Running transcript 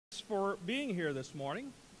for being here this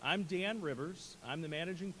morning. I'm Dan Rivers. I'm the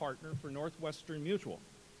managing partner for Northwestern Mutual.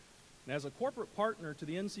 And as a corporate partner to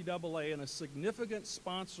the NCAA and a significant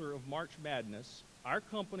sponsor of March Madness, our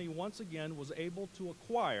company once again was able to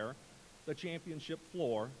acquire the championship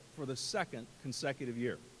floor for the second consecutive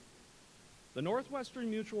year. The Northwestern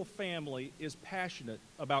Mutual family is passionate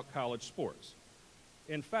about college sports.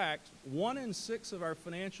 In fact, 1 in 6 of our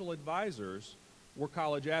financial advisors were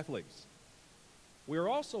college athletes. We are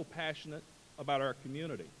also passionate about our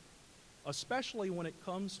community, especially when it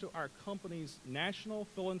comes to our company's national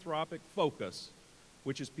philanthropic focus,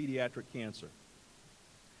 which is pediatric cancer.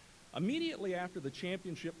 Immediately after the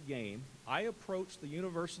championship game, I approached the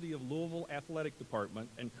University of Louisville Athletic Department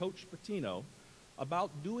and Coach Patino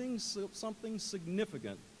about doing something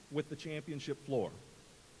significant with the championship floor.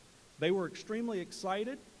 They were extremely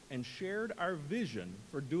excited and shared our vision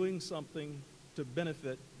for doing something to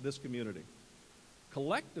benefit this community.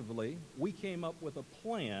 Collectively, we came up with a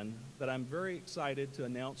plan that I'm very excited to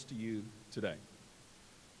announce to you today.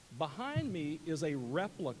 Behind me is a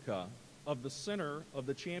replica of the center of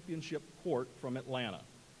the championship court from Atlanta.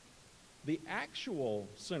 The actual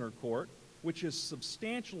center court, which is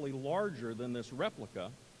substantially larger than this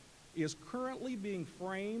replica, is currently being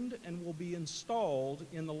framed and will be installed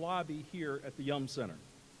in the lobby here at the Yum Center.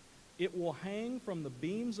 It will hang from the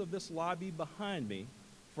beams of this lobby behind me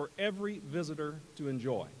for every visitor to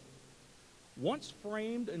enjoy. Once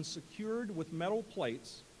framed and secured with metal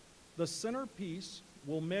plates, the centerpiece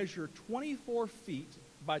will measure 24 feet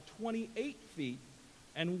by 28 feet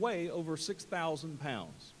and weigh over 6,000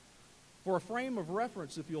 pounds. For a frame of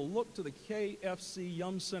reference, if you'll look to the KFC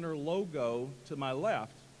Yum Center logo to my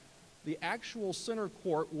left, the actual center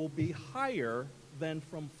court will be higher than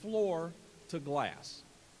from floor to glass.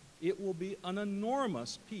 It will be an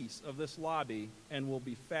enormous piece of this lobby and will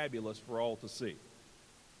be fabulous for all to see.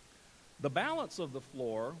 The balance of the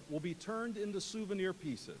floor will be turned into souvenir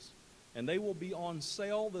pieces, and they will be on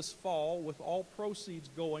sale this fall with all proceeds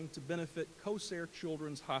going to benefit Corsair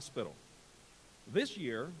Children's Hospital. This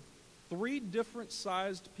year, 3 different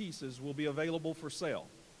sized pieces will be available for sale,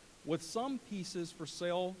 with some pieces for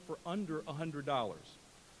sale for under $100,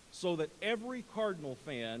 so that every Cardinal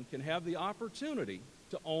fan can have the opportunity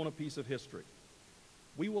to own a piece of history.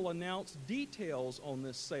 We will announce details on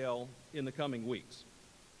this sale in the coming weeks.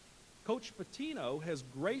 Coach Patino has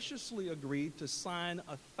graciously agreed to sign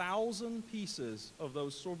 1,000 pieces of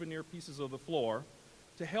those souvenir pieces of the floor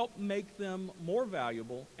to help make them more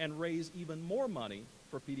valuable and raise even more money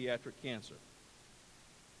for pediatric cancer.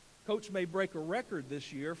 Coach may break a record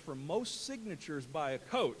this year for most signatures by a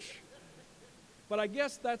coach, but I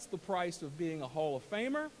guess that's the price of being a Hall of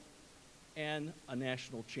Famer and a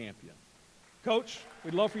national champion. Coach,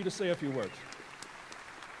 we'd love for you to say a few words.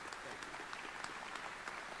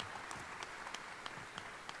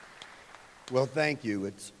 Well, thank you.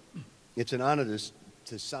 It's an honor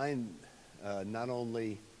to sign not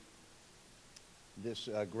only this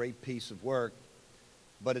great piece of work,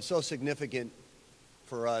 but it's so significant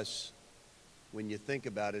for us when you think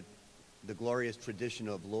about it, the glorious tradition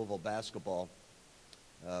of Louisville basketball.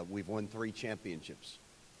 We've won 3 championships.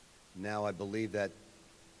 Now I believe that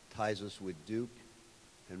ties us with Duke.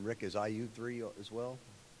 And Rick, is IU 3 as well?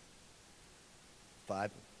 5?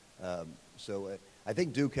 So I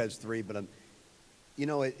think Duke has 3, but you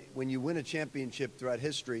know, when you win a championship throughout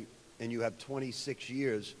history and you have 26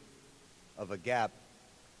 years of a gap,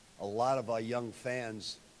 a lot of our young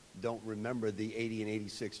fans don't remember the 80 and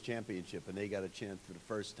 86 championship, and they got a chance for the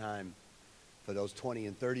first time for those 20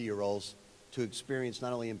 and 30-year-olds to experience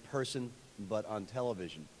not only in person but on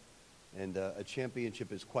television. And a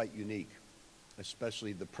championship is quite unique,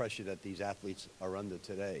 especially the pressure that these athletes are under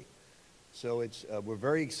today. So we're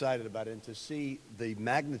very excited about it, and to see the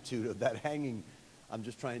magnitude of that hanging, I'm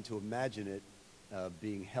just trying to imagine it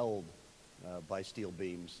being held by steel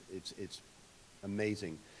beams. It's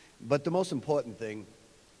amazing. But the most important thing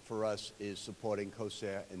for us is supporting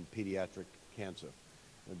Corsair and pediatric cancer.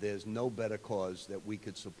 There's no better cause that we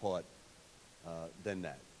could support than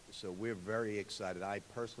that. So we're very excited. I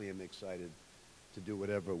personally am excited to do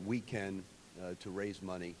whatever we can to raise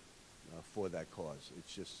money for that cause.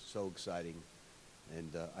 It's just so exciting,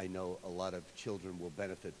 and I know a lot of children will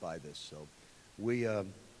benefit by this. So we are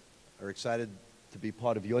excited to be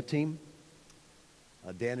part of your team.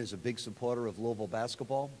 Dan is a big supporter of Louisville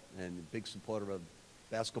basketball and a big supporter of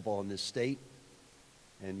basketball in this state.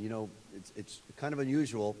 And, you know, it's kind of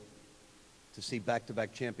unusual to see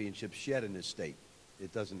back-to-back championships shed in this state.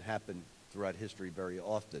 It doesn't happen throughout history very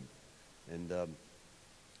often. And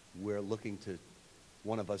we're looking to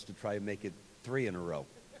one of us to try and make it 3 in a row.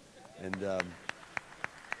 And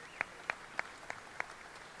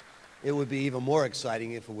It would be even more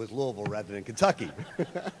exciting if it was Louisville rather than Kentucky.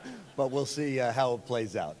 But we'll see how it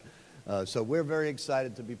plays out. So we're very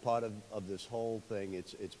excited to be part of this whole thing.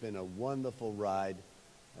 It's been a wonderful ride,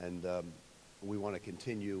 and we want to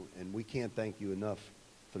continue. And we can't thank you enough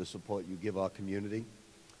for the support you give our community.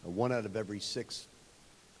 1 out of every 6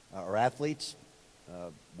 are athletes.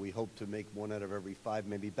 We hope to make 1 out of every 5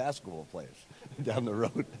 maybe basketball players down the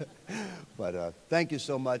road. But thank you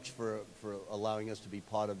so much for allowing us to be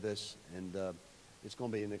part of this. And it's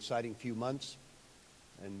going to be an exciting few months.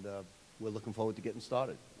 And we're looking forward to getting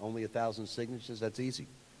started. Only 1,000 signatures, that's easy.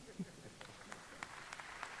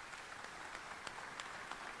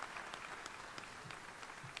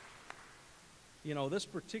 You know, this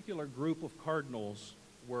particular group of Cardinals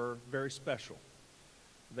were very special.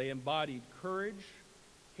 They embodied courage,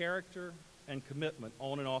 character, and commitment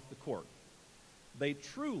on and off the court. They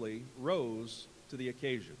truly rose to the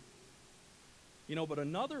occasion. You know, but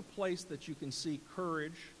another place that you can see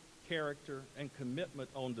courage, character, and commitment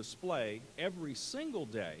on display every single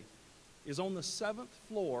day is on the 7th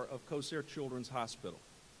floor of Kosair Children's Hospital.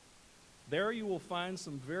 There you will find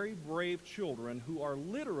some very brave children who are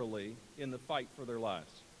literally in the fight for their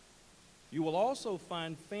lives. You will also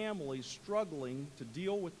find families struggling to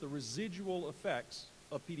deal with the residual effects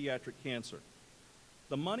of pediatric cancer.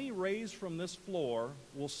 The money raised from this floor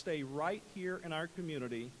will stay right here in our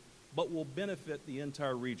community, but will benefit the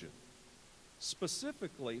entire region.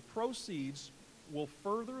 Specifically, proceeds will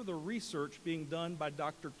further the research being done by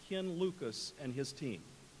Dr. Ken Lucas and his team.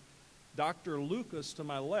 Dr. Lucas, to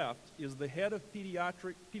my left, is the head of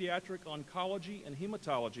pediatric oncology and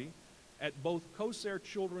hematology at both Kosair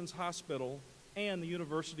Children's Hospital and the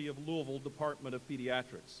University of Louisville Department of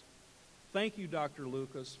Pediatrics. Thank you, Dr.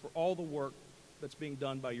 Lucas, for all the work that's being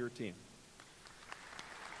done by your team.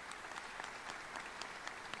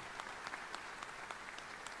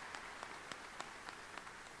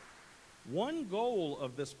 One goal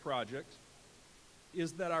of this project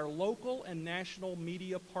is that our local and national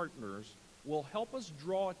media partners will help us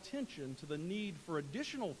draw attention to the need for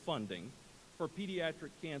additional funding for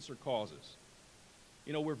pediatric cancer causes.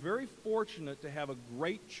 You know, we're very fortunate to have a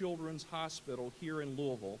great children's hospital here in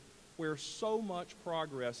Louisville where so much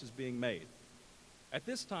progress is being made. At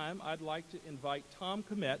this time, I'd like to invite Tom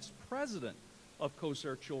Kometz, president of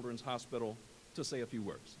Kosair Children's Hospital, to say a few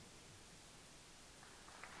words.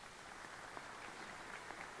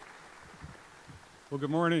 Well, good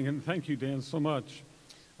morning, and thank you, Dan, so much.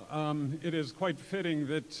 It is quite fitting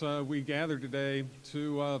that we gather today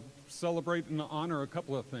to celebrate and honor a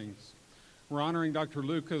couple of things. We're honoring Dr.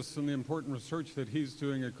 Lucas and the important research that he's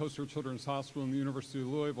doing at Kosair Children's Hospital and the University of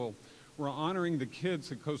Louisville. We're honoring the kids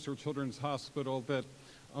at Kosair Children's Hospital that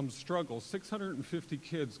struggle. 650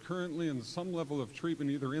 kids currently in some level of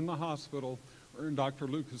treatment, either in the hospital or in Dr.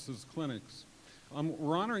 Lucas's clinics.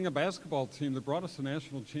 We're honoring a basketball team that brought us a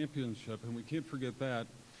national championship, and we can't forget that.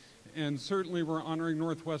 And certainly we're honoring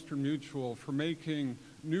Northwestern Mutual for making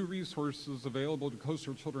new resources available to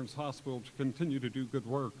Kosair Children's Hospital to continue to do good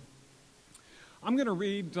work. I'm going to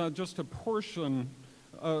read just a portion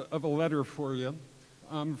of a letter for you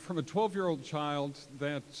from a 12-year-old child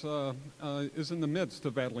that is in the midst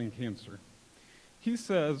of battling cancer. He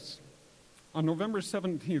says, on November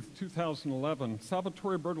 17th, 2011,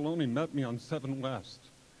 Salvatore Bertoloni met me on 7 West,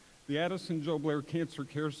 the Addison Joe Blair Cancer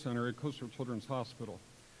Care Center at Kosair Children's Hospital,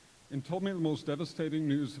 and told me the most devastating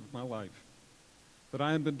news of my life, that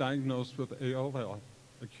I had been diagnosed with ALL,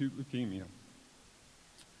 acute leukemia.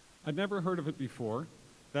 I'd never heard of it before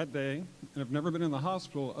that day, and have never been in the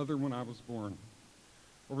hospital other than when I was born.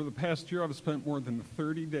 Over the past year, I've spent more than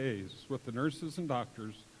 30 days with the nurses and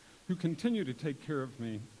doctors who continue to take care of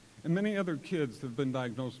me and many other kids that have been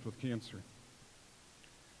diagnosed with cancer.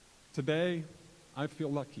 Today, I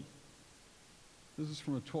feel lucky. This is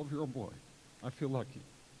from a 12-year-old boy. I feel lucky.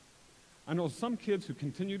 I know some kids who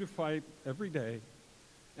continue to fight every day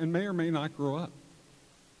and may or may not grow up.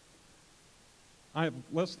 I have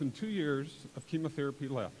less than 2 years of chemotherapy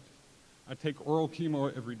left. I take oral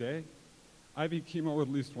chemo every day, IV chemo at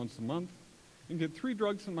least once a month, and get 3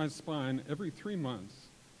 drugs in my spine every 3 months,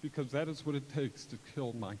 because that is what it takes to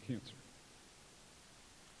kill my cancer.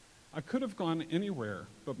 I could have gone anywhere,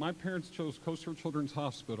 but my parents chose Kosair Children's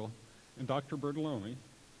Hospital and Dr. Bertoloni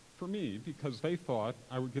for me because they thought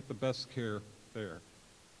I would get the best care there.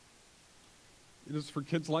 It is for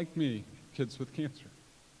kids like me, kids with cancer.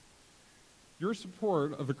 Your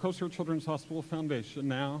support of the Kosair Children's Hospital Foundation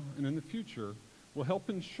now and in the future will help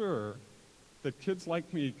ensure that kids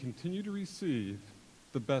like me continue to receive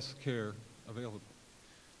the best care available.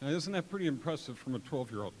 Now, isn't that pretty impressive from a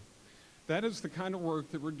 12-year-old? That is the kind of work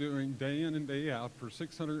that we're doing day in and day out for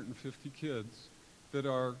 650 kids that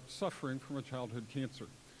are suffering from a childhood cancer.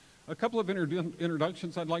 A couple of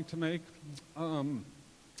introductions I'd like to make.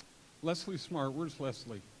 Leslie Smart, where's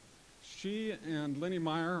Leslie? She and Lenny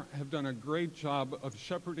Meyer have done a great job of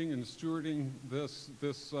shepherding and stewarding this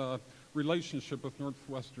relationship with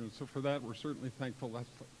Northwestern. So for that, we're certainly thankful,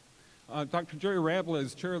 Leslie. Dr. Jerry Rabla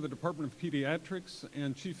is chair of the Department of Pediatrics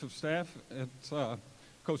and chief of staff at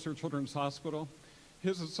Coast Children's Hospital.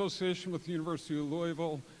 His association with the University of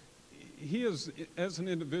Louisville, he is, as an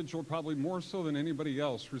individual, probably more so than anybody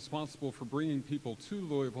else, responsible for bringing people to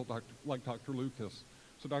Louisville, like Dr. Lucas.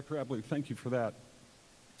 So Dr. Rabla, thank you for that.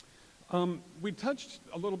 We touched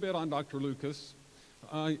a little bit on Dr. Lucas.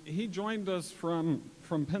 He joined us from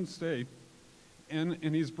Penn State, and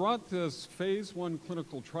he's brought this phase 1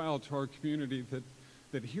 clinical trial to our community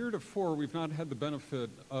that heretofore we've not had the benefit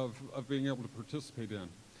of being able to participate in.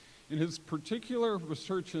 And his particular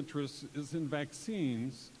research interest is in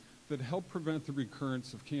vaccines that help prevent the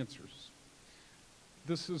recurrence of cancers.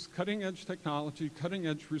 This is cutting-edge technology,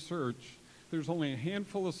 cutting-edge research. There's only a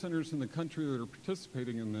handful of centers in the country that are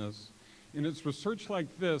participating in this. And it's research like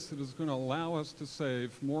this that is going to allow us to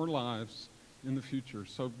save more lives in the future.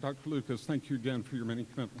 So, Dr. Lucas, thank you again for your many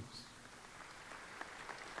commitments.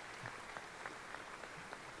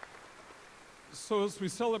 So as we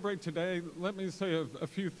celebrate today, let me say a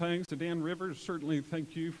few thanks to Dan Rivers. Certainly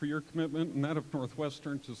thank you for your commitment and that of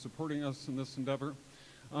Northwestern to supporting us in this endeavor.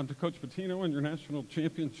 To Coach Patino and your national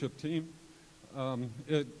championship team.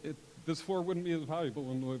 This floor wouldn't be as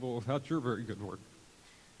valuable in Louisville without your very good work.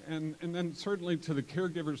 And then certainly to the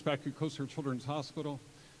caregivers back at Coast Children's Hospital.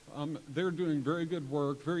 They're doing very good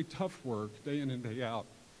work, very tough work, day in and day out.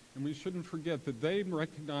 And we shouldn't forget that they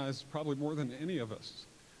recognize, probably more than any of us,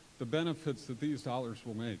 the benefits that these dollars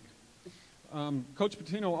will make. Coach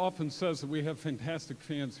Patino often says that we have fantastic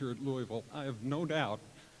fans here at Louisville. I have no doubt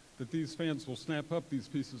that these fans will snap up these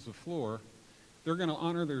pieces of floor. They're going to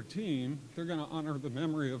honor their team. They're going to honor the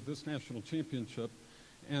memory of this national championship.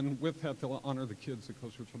 And with that, they'll honor the kids at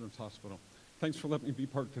Coast Children's Hospital. Thanks for letting me be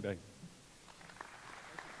part today.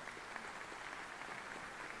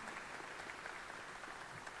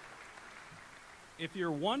 If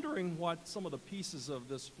you're wondering what some of the pieces of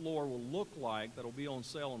this floor will look like that'll be on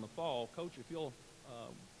sale in the fall, Coach, if you'll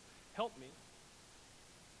help me.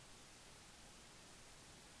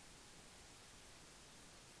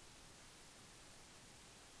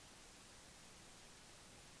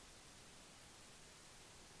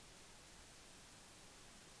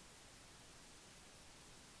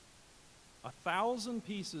 A 1,000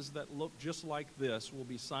 pieces that look just like this will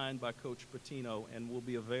be signed by Coach Patino and will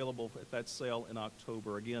be available at that sale in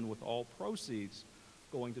October, again, with all proceeds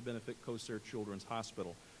going to benefit Coast Children's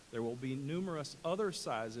Hospital. There will be numerous other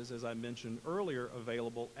sizes, as I mentioned earlier,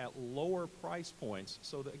 available at lower price points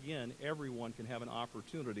so that, again, everyone can have an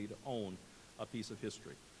opportunity to own a piece of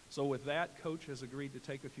history. So with that, Coach has agreed to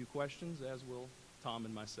take a few questions, as will Tom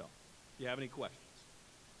and myself. Do you have any questions?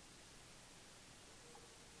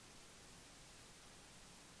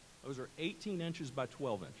 Those are 18 inches by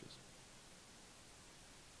 12 inches.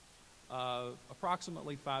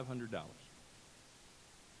 Approximately $500.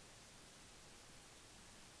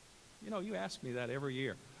 You know, you ask me that every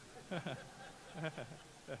year.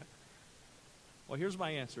 Well, here's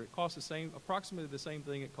my answer. It costs approximately the same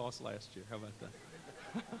thing it cost last year. How about that?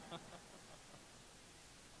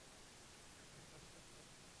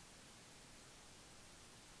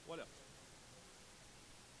 What else?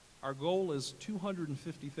 Our goal is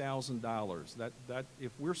 $250,000. That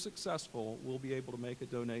if we're successful, we'll be able to make a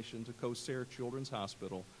donation to Coast Children's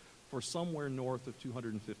Hospital for somewhere north of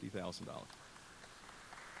 $250,000.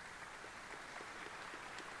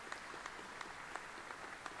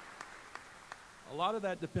 A lot of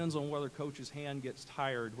that depends on whether Coach's hand gets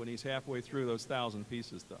tired when he's halfway through those 1,000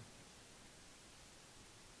 pieces, though.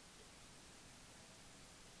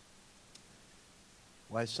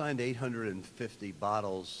 Well, I signed 850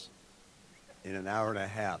 bottles in an hour and a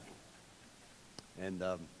half. And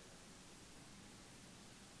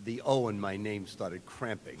the O in my name started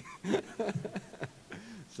cramping.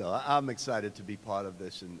 So I'm excited to be part of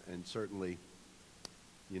this, and certainly,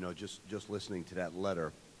 you know, just listening to that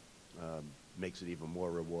letter makes it even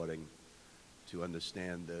more rewarding to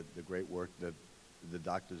understand the great work that the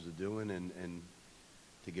doctors are doing, and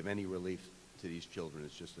to give any relief to these children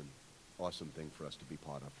is just an awesome thing for us to be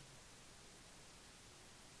part of.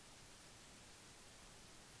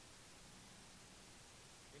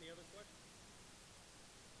 Any other questions?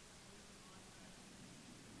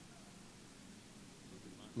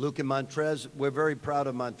 Luke and Montrez, we're very proud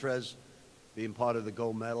of Montrez. being part of the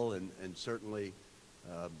gold medal, and certainly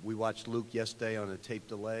we watched Luke yesterday on a tape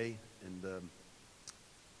delay, and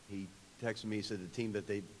he texted me, he said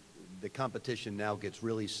the competition now gets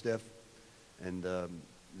really stiff, and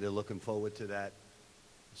they're looking forward to that.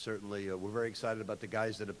 Certainly, we're very excited about the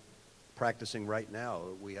guys that are practicing right now.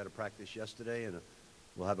 We had a practice yesterday, and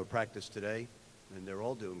we'll have a practice today, and they're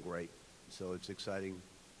all doing great. So it's exciting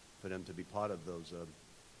for them to be part of those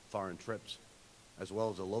foreign trips, as well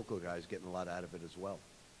as the local guys getting a lot out of it as well.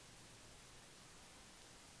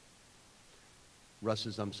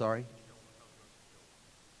 Russ's, I'm sorry?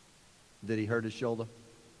 Did he hurt his shoulder?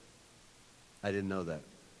 I didn't know that.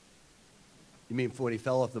 You mean when he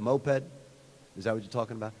fell off the moped? Is that what you're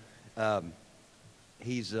talking about?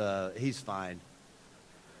 He's fine.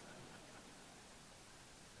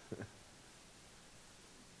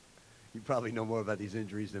 You probably know more about these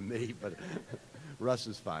injuries than me, but Russ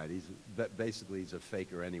is fine. Basically he's a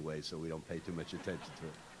faker anyway, so we don't pay too much attention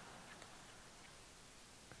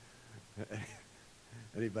to it.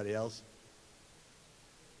 Anybody else?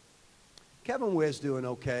 Kevin Ware's doing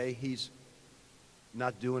okay. He's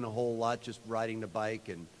not doing a whole lot, just riding the bike,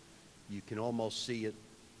 and you can almost see it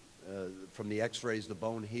from the x-rays, the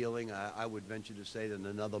bone healing. I would venture to say that in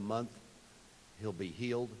another month he'll be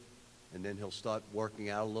healed, and then he'll start working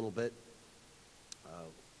out a little bit.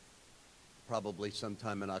 Probably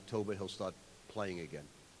sometime in October he'll start playing again.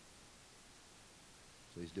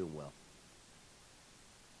 So he's doing well.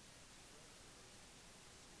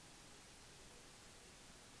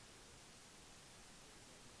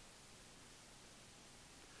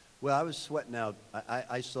 Well, I was sweating out.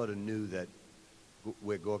 I sort of knew that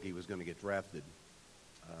where Gorky was going to get drafted.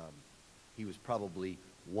 He was probably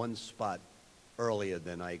one spot earlier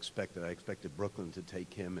than I expected. I expected Brooklyn to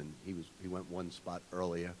take him, and he went one spot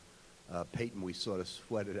earlier. Peyton, we sort of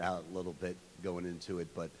sweated out a little bit going into it,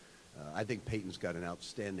 but I think Peyton's got an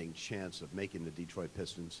outstanding chance of making the Detroit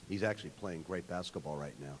Pistons. He's actually playing great basketball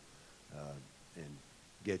right now, and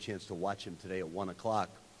get a chance to watch him today at 1 o'clock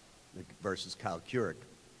versus Kyle Kuric,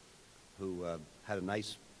 who had a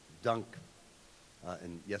nice dunk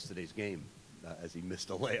in yesterday's game as he missed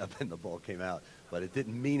a layup and the ball came out. But it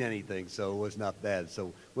didn't mean anything, so it was not bad.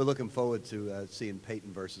 So we're looking forward to seeing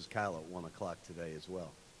Peyton versus Kyle at 1 o'clock today as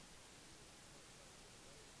well.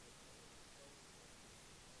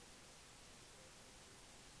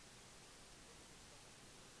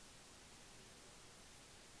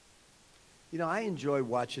 You know, I enjoy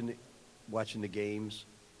watching the games.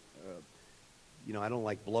 You know, I don't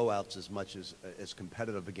like blowouts as much as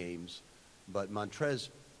competitive games, but Montrez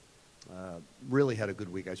really had a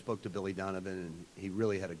good week. I spoke to Billy Donovan, and he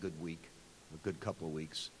really had a good week, a good couple of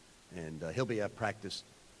weeks, and he'll be at practice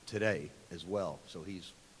today as well. So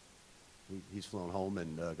he's flown home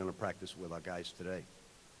and going to practice with our guys today.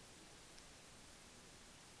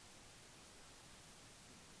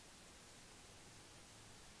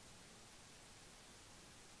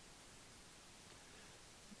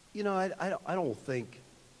 You know, I don't think,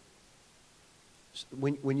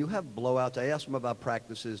 when you have blowouts, I asked them about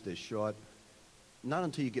practices, they're short. Not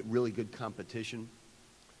until you get really good competition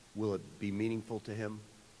will it be meaningful to him.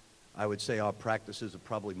 I would say our practices are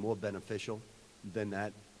probably more beneficial than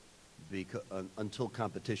that until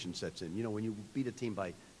competition sets in. You know, when you beat a team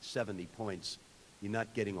by 70 points, you're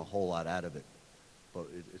not getting a whole lot out of it. But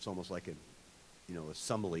it's almost like a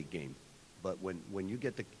summer league game. But when you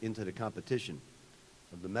get into the competition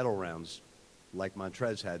of the medal rounds, like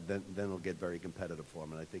Montrez had, then it'll get very competitive for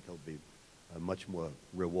him, and I think he'll be much more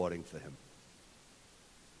rewarding for him.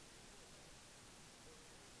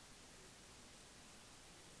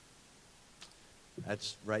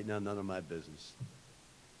 That's right now none of my business.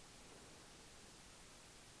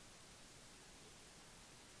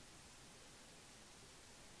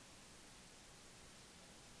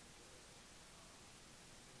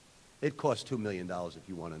 It costs $2 million if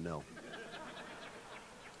you want to know.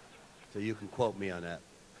 So you can quote me on that.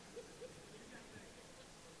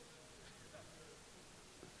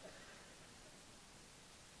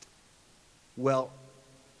 Well,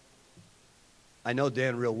 I know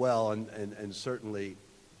Dan real well, and certainly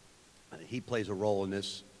he plays a role in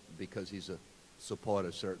this because he's a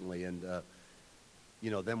supporter, certainly. And,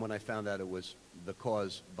 you know, then when I found out it was the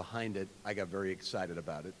cause behind it, I got very excited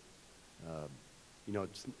about it. You know,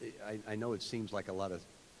 I know it seems like a lot of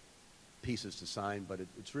pieces to sign, but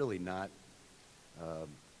it's really not.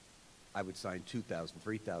 I would sign 2,000,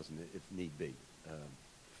 3,000 if need be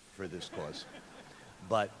for this cause.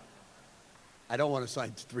 But I don't want to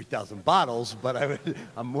sign 3,000 bottles, but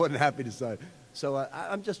I'm more than happy to sign. So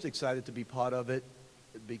I'm just excited to be part of it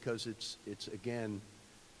because it's again,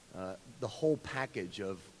 the whole package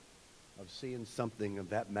of of seeing something of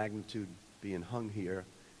that magnitude being hung here.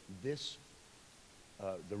 This,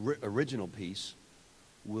 original piece,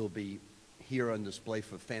 will be here on display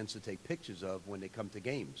for fans to take pictures of when they come to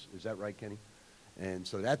games. Is that right, Kenny? And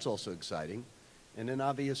so that's also exciting. And then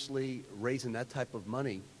obviously raising that type of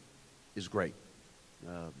money is great.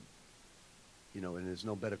 You know, and there's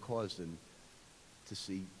no better cause than to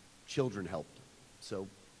see children helped. So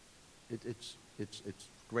it's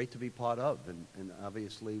great to be part of, and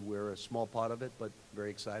obviously we're a small part of it, but very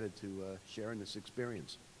excited to share in this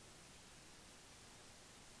experience.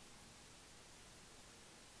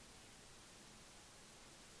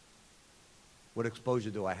 What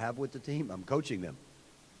exposure do I have with the team? I'm coaching them.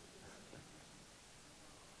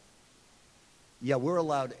 Yeah, we're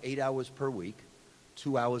allowed 8 hours per week,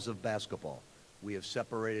 2 hours of basketball. We have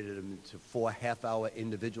separated them into 4 half-hour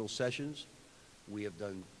individual sessions. We have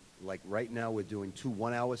done, like right now, we're doing 2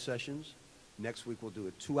 one-hour sessions. Next week, we'll do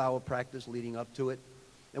a 2-hour practice leading up to it.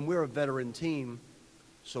 And we're a veteran team,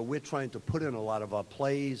 so we're trying to put in a lot of our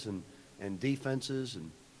plays and defenses. And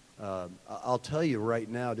I'll tell you right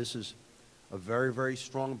now, this is a very, very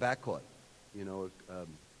strong backcourt. You know,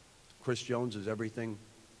 Chris Jones is everything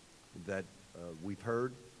that we've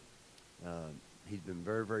heard. He's been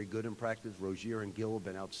very, very good in practice. Rozier and Gill have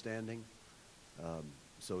been outstanding.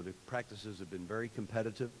 So the practices have been very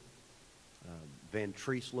competitive. Van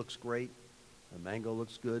Treese looks great. Mango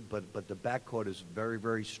looks good, but the backcourt is very,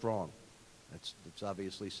 very strong. That's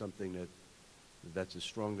obviously something that's as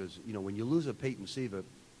strong as, you know, when you lose a Peyton Siva,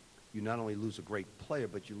 you not only lose a great player,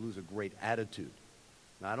 but you lose a great attitude.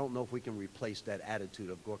 Now, I don't know if we can replace that attitude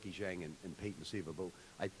of Gorky Zhang and Peyton Siva, but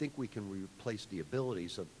I think we can replace the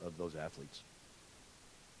abilities of those athletes.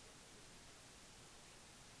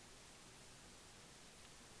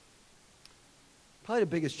 Probably the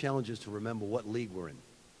biggest challenge is to remember what league we're in.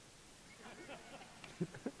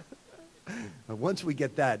 Once we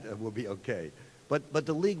get that, we'll be okay. But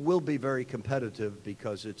the league will be very competitive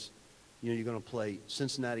because it's, you know, you're going to play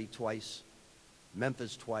Cincinnati twice,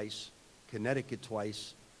 Memphis twice, Connecticut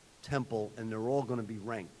twice, Temple, and they're all going to be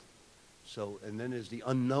ranked. So, and then there's the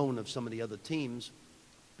unknown of some of the other teams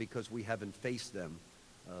because we haven't faced them,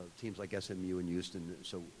 teams like SMU and Houston.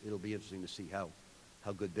 So it'll be interesting to see how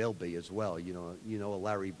good they'll be as well. You know, a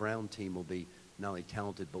Larry Brown team will be not only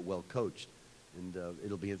talented but well coached, and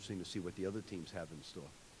it'll be interesting to see what the other teams have in store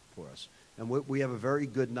for us. And we have a very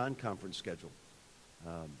good non-conference schedule.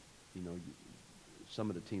 You know, some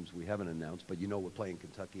of the teams we haven't announced, but you know we're playing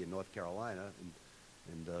Kentucky and North Carolina,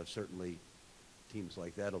 and certainly teams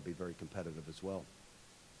like that will be very competitive as well.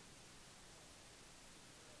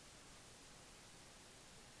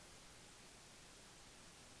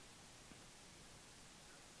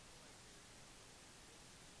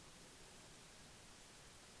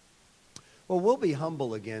 Well, we'll be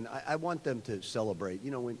humble again. I want them to celebrate.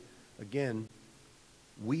 You know, again,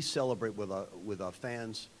 we celebrate with our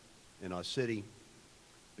fans in our city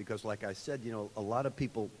because, like I said, you know, a lot of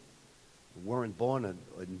people weren't born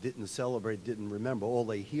and didn't celebrate, didn't remember. All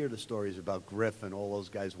they hear the stories about Griff and all those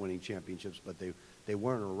guys winning championships, but they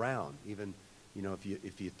weren't around. Even, you know,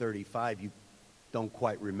 if you're 35, you don't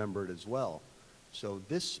quite remember it as well. So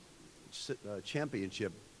this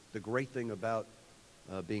championship, the great thing about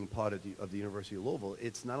being part of the University of Louisville,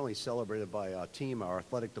 it's not only celebrated by our team, our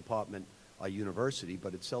athletic department, our university,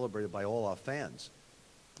 but it's celebrated by all our fans.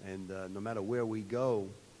 And no matter where we go,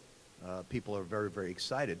 people are very, very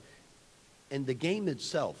excited. And the game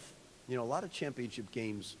itself, you know, a lot of championship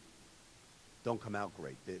games don't come out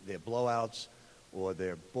great. They're blowouts or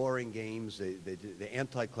they're boring games. They're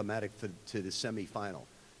anticlimactic to the semifinal.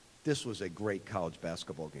 This was a great college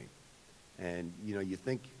basketball game. And, you know, you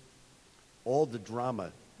think all the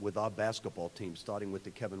drama with our basketball team, starting with the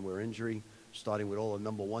Kevin Ware injury, starting with all the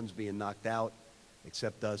number ones being knocked out,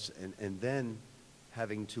 except us, and then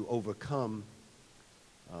having to overcome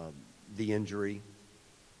the injury.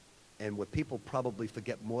 And what people probably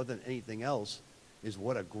forget more than anything else is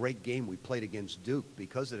what a great game we played against Duke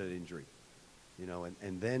because of that injury. You know,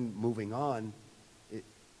 and then moving on,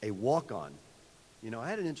 a walk-on. You know, I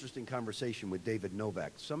had an interesting conversation with David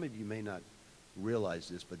Novak. Some of you may not realize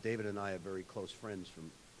this, but David and I are very close friends from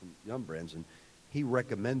Young Brands, and he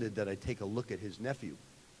recommended that I take a look at his nephew.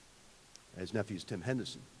 His nephew's Tim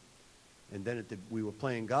Henderson. And then we were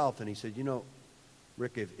playing golf, and he said, you know,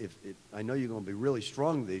 Rick, if I know you're going to be really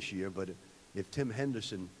strong this year, but if Tim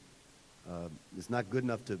Henderson is not good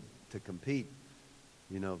enough to compete,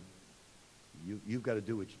 you know, you've got to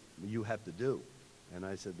do what you have to do. And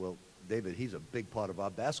I said, well, David, he's a big part of our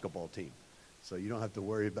basketball team. So you don't have to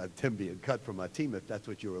worry about Tim being cut from our team if that's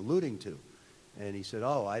what you're alluding to. And he said,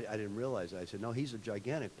 oh, I didn't realize that. I said, no, he's a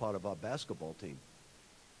gigantic part of our basketball team.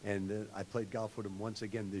 And then I played golf with him once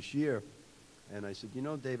again this year. And I said, you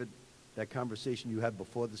know, David, that conversation you had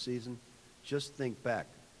before the season, just think back.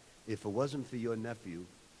 If it wasn't for your nephew,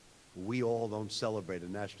 we all don't celebrate a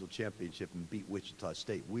national championship and beat Wichita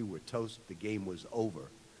State. We were toast. The game was over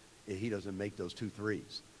if he doesn't make those 2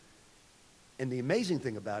 threes. And the amazing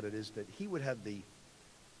thing about it is that he would have the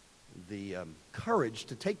courage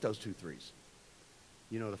to take those 2 threes.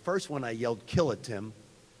 You know, the first one I yelled, "Kill it, Tim,"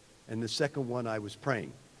 and the second one I was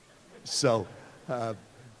praying. So,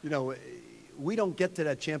 you know, we don't get to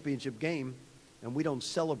that championship game, and we don't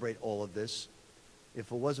celebrate all of this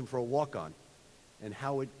if it wasn't for a walk-on. And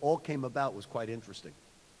how it all came about was quite interesting.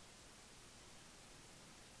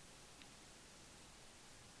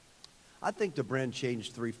 I think the brand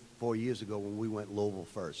changed 3-4 years ago when we went Louisville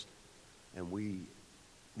first, and we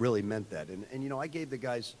really meant that. And you know, I gave the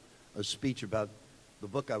guys a speech about the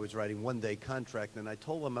book I was writing, One Day Contract, and I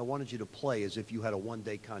told them I wanted you to play as if you had a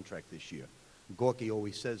one-day contract this year. Gorky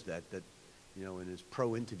always says that, you know, in his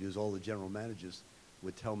pro interviews, all the general managers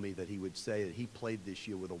would tell me that he would say that he played this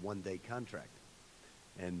year with a one-day contract.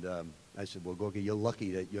 And I said, well, Gorky, you're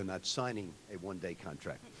lucky that you're not signing a one-day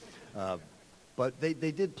contract. But they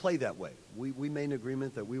did play that way. We made an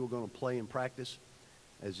agreement that we were going to play in practice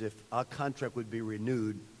as if our contract would be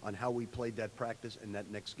renewed on how we played that practice and that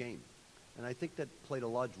next game. And I think that played a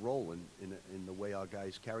large role in the way our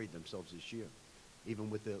guys carried themselves this year, even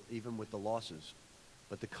with the losses.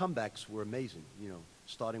 But the comebacks were amazing, you know,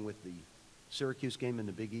 starting with the Syracuse game in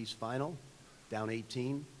the Big East final, down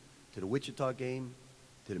 18, to the Wichita game,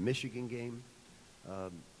 to the Michigan game.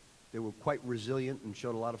 They were quite resilient and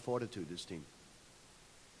showed a lot of fortitude, this team.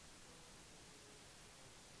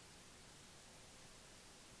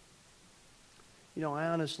 You know, I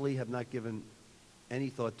honestly have not given any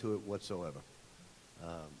thought to it whatsoever.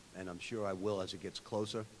 And I'm sure I will as it gets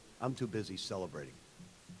closer. I'm too busy celebrating.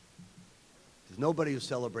 There's nobody who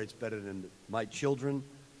celebrates better than my children,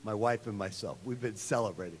 my wife, and myself. We've been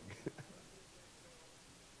celebrating.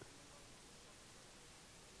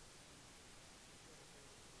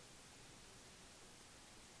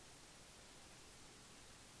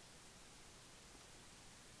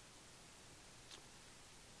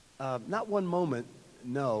 Not one moment,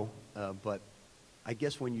 no, but I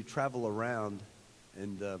guess when you travel around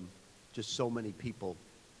and just so many people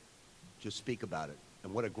just speak about it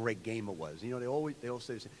and what a great game it was. You know, they all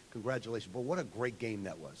say, congratulations, but what a great game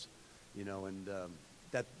that was. You know, and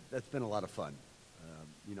that's been a lot of fun.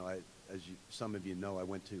 You know, some of you know, I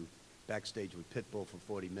went to backstage with Pitbull for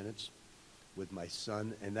 40 minutes with my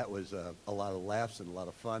son, and that was a lot of laughs and a lot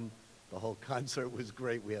of fun. The whole concert was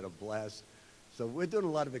great. We had a blast. So we're doing a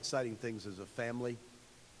lot of exciting things as a family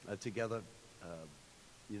together.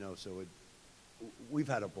 You know, so we've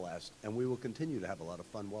had a blast, and we will continue to have a lot of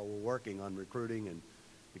fun while we're working on recruiting, and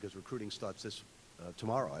because recruiting starts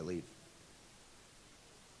tomorrow, I leave.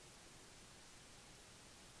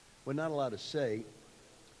 We're not allowed to say,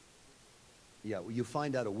 yeah, well, you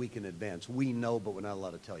find out a week in advance. We know, but we're not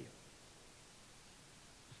allowed to tell you.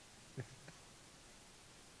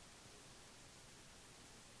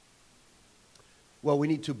 Well, we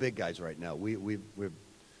need 2 big guys right now. We're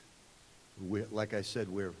like I said,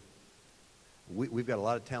 we've got a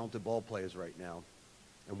lot of talented ball players right now,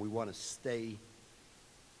 and we want to stay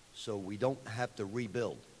so we don't have to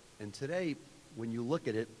rebuild. And today, when you look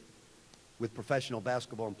at it, with professional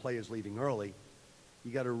basketball and players leaving early,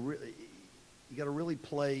 you got to really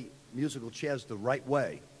play musical chairs the right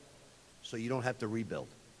way, so you don't have to rebuild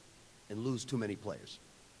and lose too many players.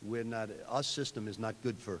 Our system is not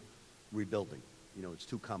good for rebuilding. You know, it's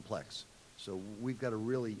too complex. So we've got to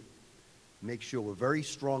really make sure we're very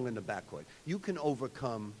strong in the backcourt. You can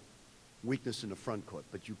overcome weakness in the front court,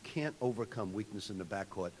 but you can't overcome weakness in the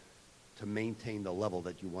backcourt to maintain the level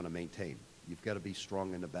that you want to maintain. You've got to be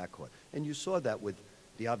strong in the backcourt. And you saw that with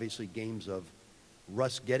the obviously games of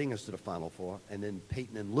Russ getting us to the Final Four, and then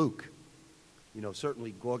Peyton and Luke. You know,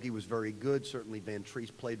 certainly Gorgie was very good. Certainly Van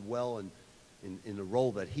Treese played well in the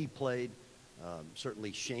role that he played.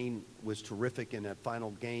 Certainly Shane was terrific in that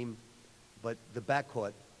final game. But the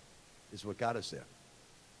backcourt is what got us there.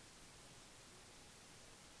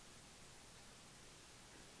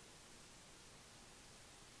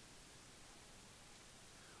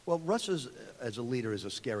 Well, Russ as a leader is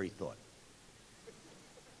a scary thought.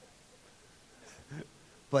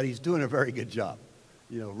 But he's doing a very good job.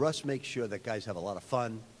 You know, Russ makes sure that guys have a lot of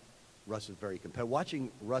fun. Russ is very competitive. Watching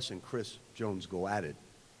Russ and Chris Jones go at it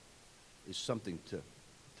is something to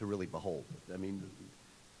really behold. I mean,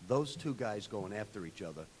 those 2 guys going after each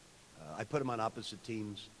other, I put them on opposite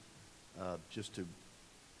teams, just to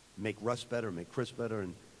make Russ better, make Chris better,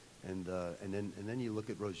 and then you look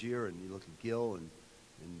at Rozier and you look at Gill and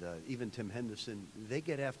even Tim Henderson. They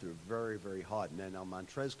get after it very, very hard. And then now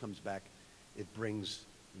Montrez comes back. It brings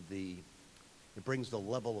the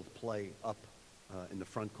level of play up in the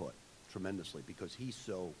front court tremendously, because he's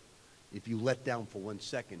so. If you let down for 1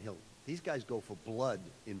 second, these guys go for blood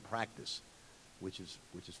in practice, which is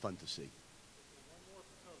fun to see.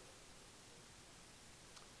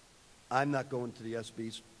 I'm not going to the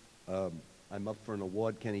ESPYs. I'm up for an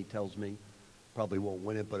award, Kenny tells me. Probably won't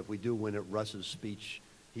win it, but if we do win it, Russ's speech,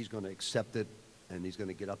 he's going to accept it, and he's going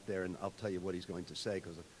to get up there, and I'll tell you what he's going to say,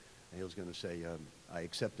 because he's going to say, I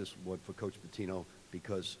accept this award for Coach Pitino,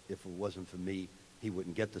 because if it wasn't for me, he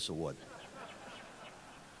wouldn't get this award.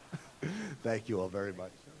 Thank you all very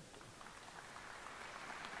much.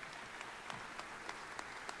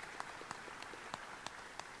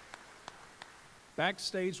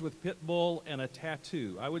 Backstage with Pitbull and a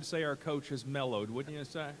tattoo. I would say our coach has mellowed, wouldn't you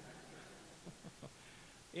say?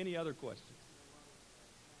 Any other questions?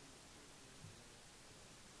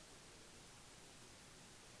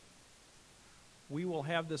 We will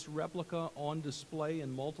have this replica on display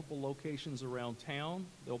in multiple locations around town.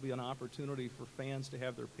 There'll be an opportunity for fans to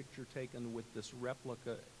have their picture taken with this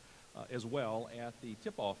replica as well at the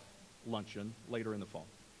tip-off luncheon later in the fall.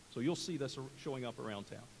 So you'll see this showing up around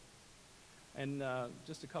town. And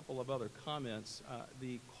just a couple of other comments.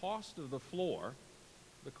 The cost of the floor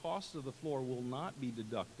will not be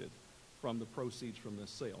deducted from the proceeds from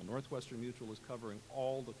this sale. Northwestern Mutual is covering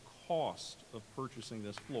all the cost of purchasing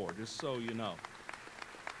this floor, just so you know.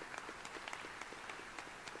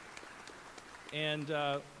 And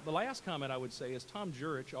the last comment I would say is Tom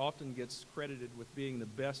Jurich often gets credited with being the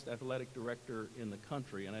best athletic director in the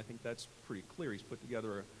country, and I think that's pretty clear. He's put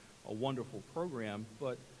together a wonderful program,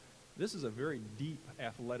 but this is a very deep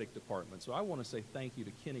athletic department. So I want to say thank you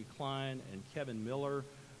to Kenny Klein and Kevin Miller.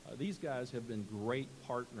 These guys have been great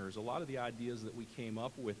partners. A lot of the ideas that we came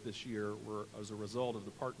up with this year were as a result of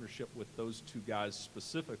the partnership with those two guys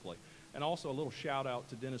specifically. And also a little shout out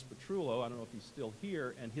to Dennis Petrullo, I don't know if he's still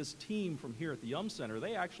here, and his team from here at the Yum Center.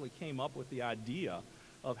 They actually came up with the idea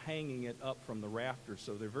of hanging it up from the rafters.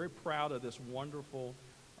 So they're very proud of this wonderful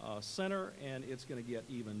center, and it's going to get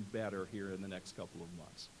even better here in the next couple of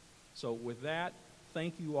months. So with that,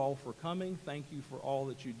 thank you all for coming. Thank you for all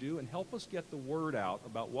that you do, and help us get the word out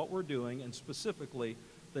about what we're doing, and specifically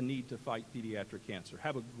the need to fight pediatric cancer.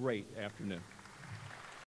 Have a great afternoon.